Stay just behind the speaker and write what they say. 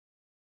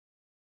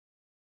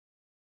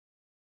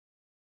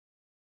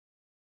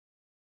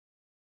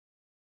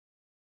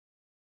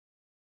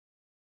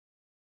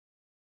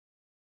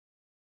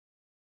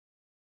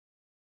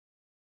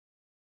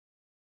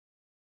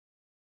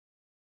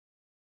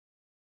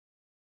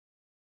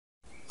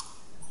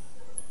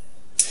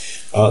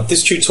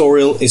This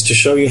tutorial is to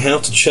show you how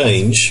to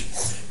change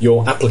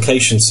your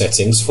application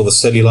settings for the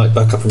Cellulike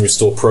Backup and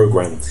Restore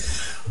program.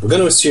 We're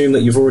going to assume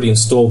that you've already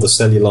installed the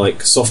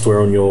Cellulike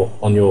software on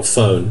your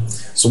phone.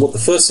 So what the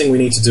first thing we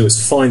need to do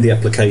is find the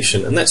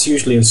application, and that's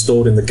usually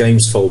installed in the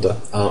Games folder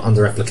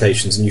under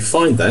Applications. And you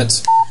find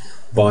that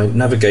by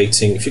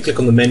navigating, if you click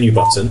on the menu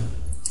button,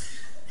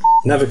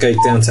 navigate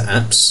down to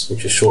Apps,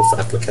 which is short for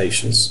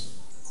Applications,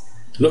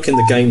 look in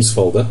the Games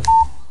folder,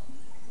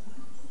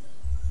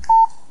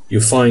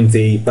 you'll find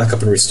the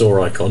Backup and Restore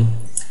icon.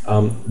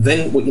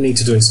 Then what you need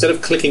to do, instead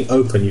of clicking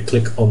Open, you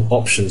click on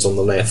Options on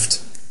the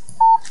left.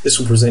 This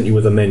will present you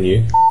with a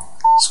menu.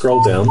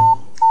 Scroll down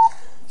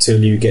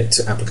till you get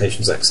to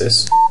Applications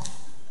Access.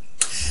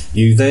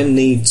 You then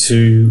need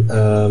to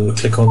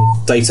click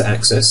on Data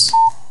Access.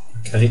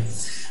 Okay.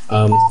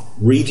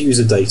 Read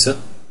user data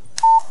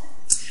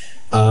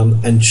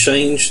and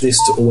change this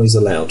to Always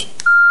Allowed.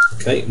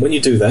 Okay. When you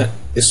do that,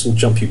 this will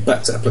jump you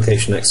back to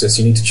Application Access.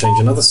 You need to change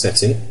another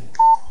setting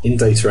in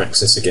Data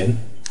Access again.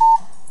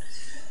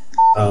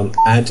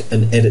 Add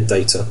and edit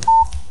data.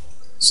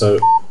 So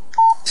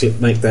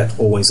make that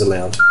Always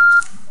Allowed.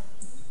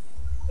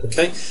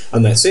 Okay,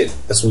 and that's it.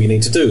 That's all you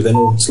need to do. Then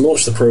to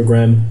launch the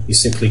program, you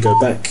simply go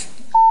back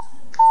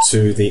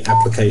to the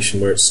application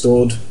where it's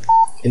stored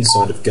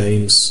inside of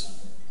Games,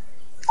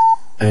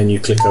 and you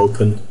click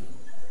Open,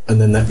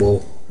 and then that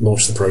will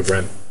launch the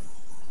program.